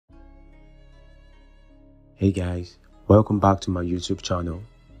Hey guys, welcome back to my YouTube channel.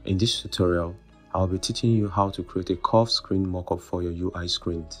 In this tutorial, I'll be teaching you how to create a curved screen mockup for your UI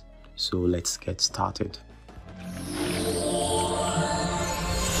screens. So let's get started.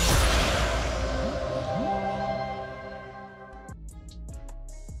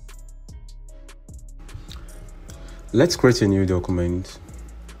 Let's create a new document.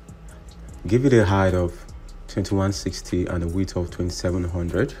 Give it a height of 2160 and a width of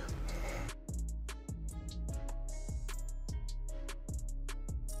 2700.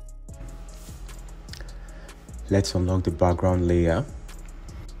 Let's unlock the background layer.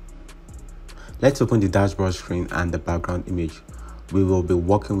 Let's open the dashboard screen and the background image we will be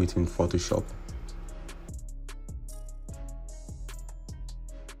working with in Photoshop.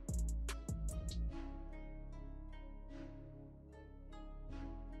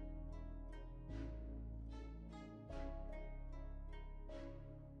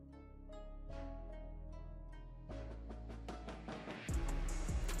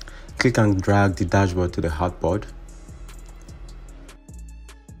 Click and drag the dashboard to the artboard.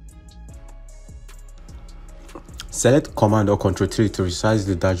 Select Command or Ctrl 3 to resize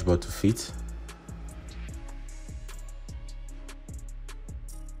the dashboard to fit.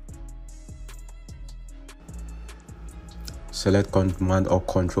 Select Command or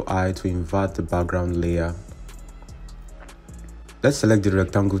Ctrl I to invert the background layer. Let's select the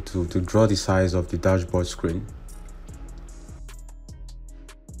rectangle tool to draw the size of the dashboard screen.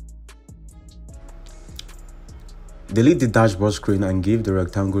 Delete the dashboard screen and give the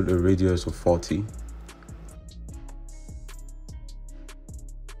rectangle a radius of 40.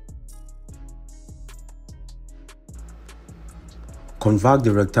 Convert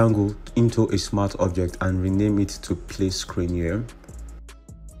the rectangle into a smart object and rename it to Place Screen here.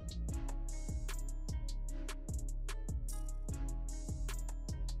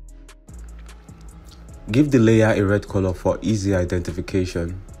 Give the layer a red color for easy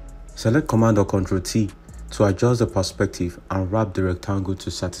identification. Select Command or Ctrl T to adjust the perspective and wrap the rectangle to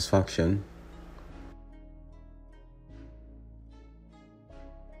satisfaction.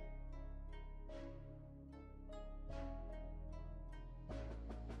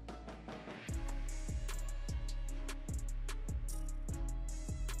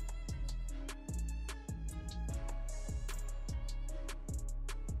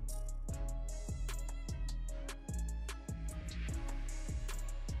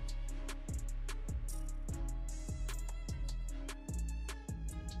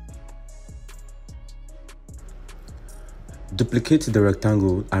 Duplicate the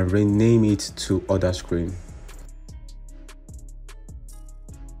rectangle and rename it to Other Screen.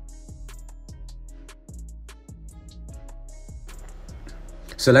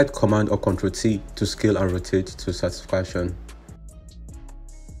 Select Command or Ctrl T to scale and rotate to satisfaction.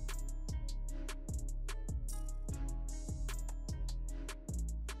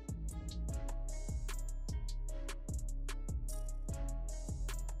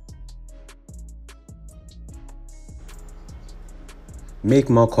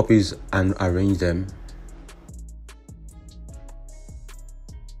 Make more copies and arrange them.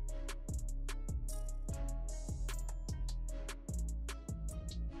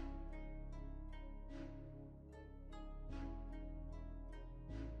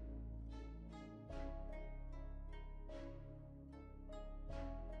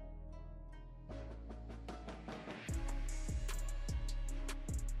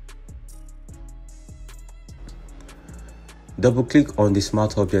 Double-click on the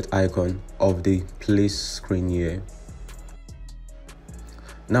smart object icon of the Place screen here.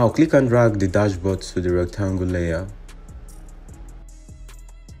 Now click and drag the dashboard to the rectangle layer.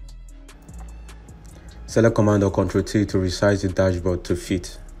 Select Command or Ctrl T to resize the dashboard to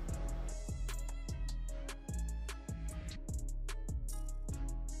fit.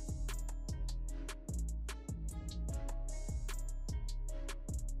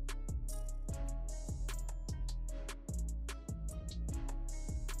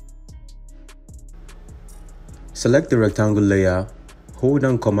 Select the rectangle layer, hold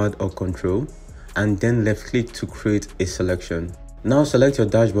down Command or Ctrl, and then left click to create a selection. Now select your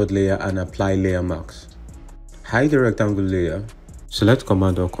dashboard layer and apply layer marks. Hide the rectangle layer. Select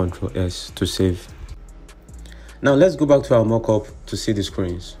Command or Ctrl S to save. Now let's go back to our mockup to see the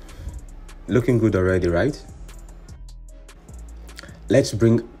screens. Looking good already, right? Let's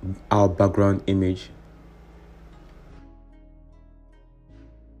bring our background image.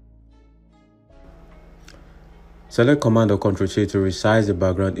 Select Command or Ctrl T to resize the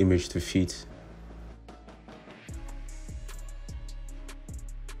background image to fit.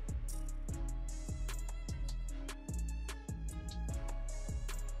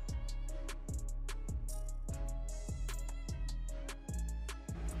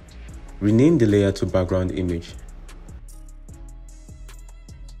 Rename the layer to background image.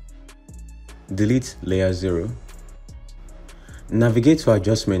 Delete layer 0. Navigate to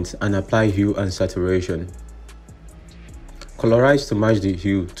adjustments and apply hue and saturation. Colorize to match the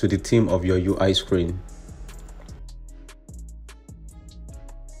hue to the theme of your UI screen.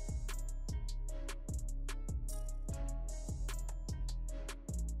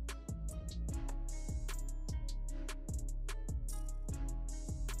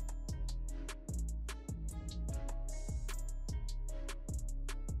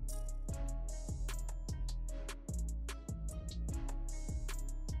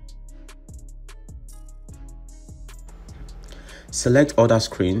 Select Other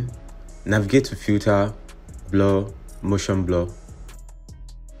Screen, navigate to Filter, Blur, Motion Blur.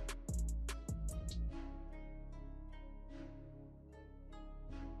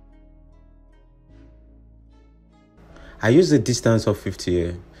 I use the distance of 50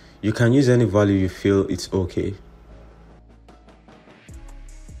 here. You can use any value you feel it's okay.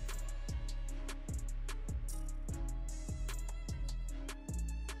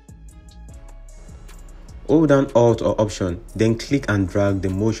 Hold down Alt or Option, then click and drag the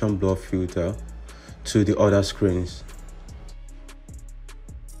motion blur filter to the other screens.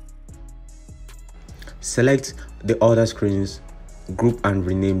 Select the other screens, group and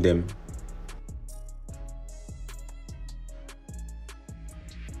rename them.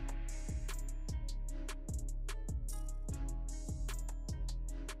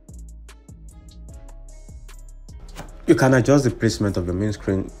 You can adjust the placement of your main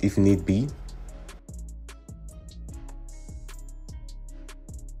screen if need be.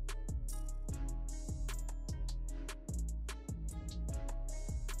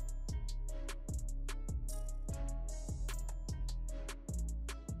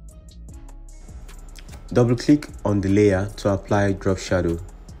 Double-click on the layer to apply drop shadow.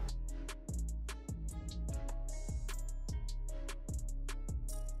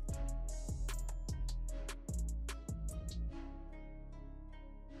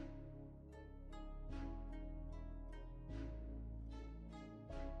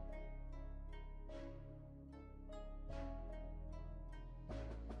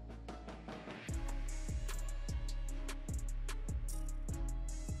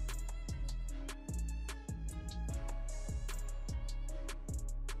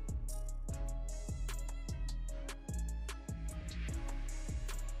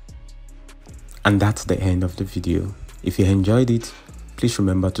 And that's the end of the video. If you enjoyed it, please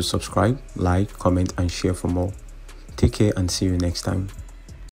remember to subscribe, like, comment and share for more. Take care and see you next time.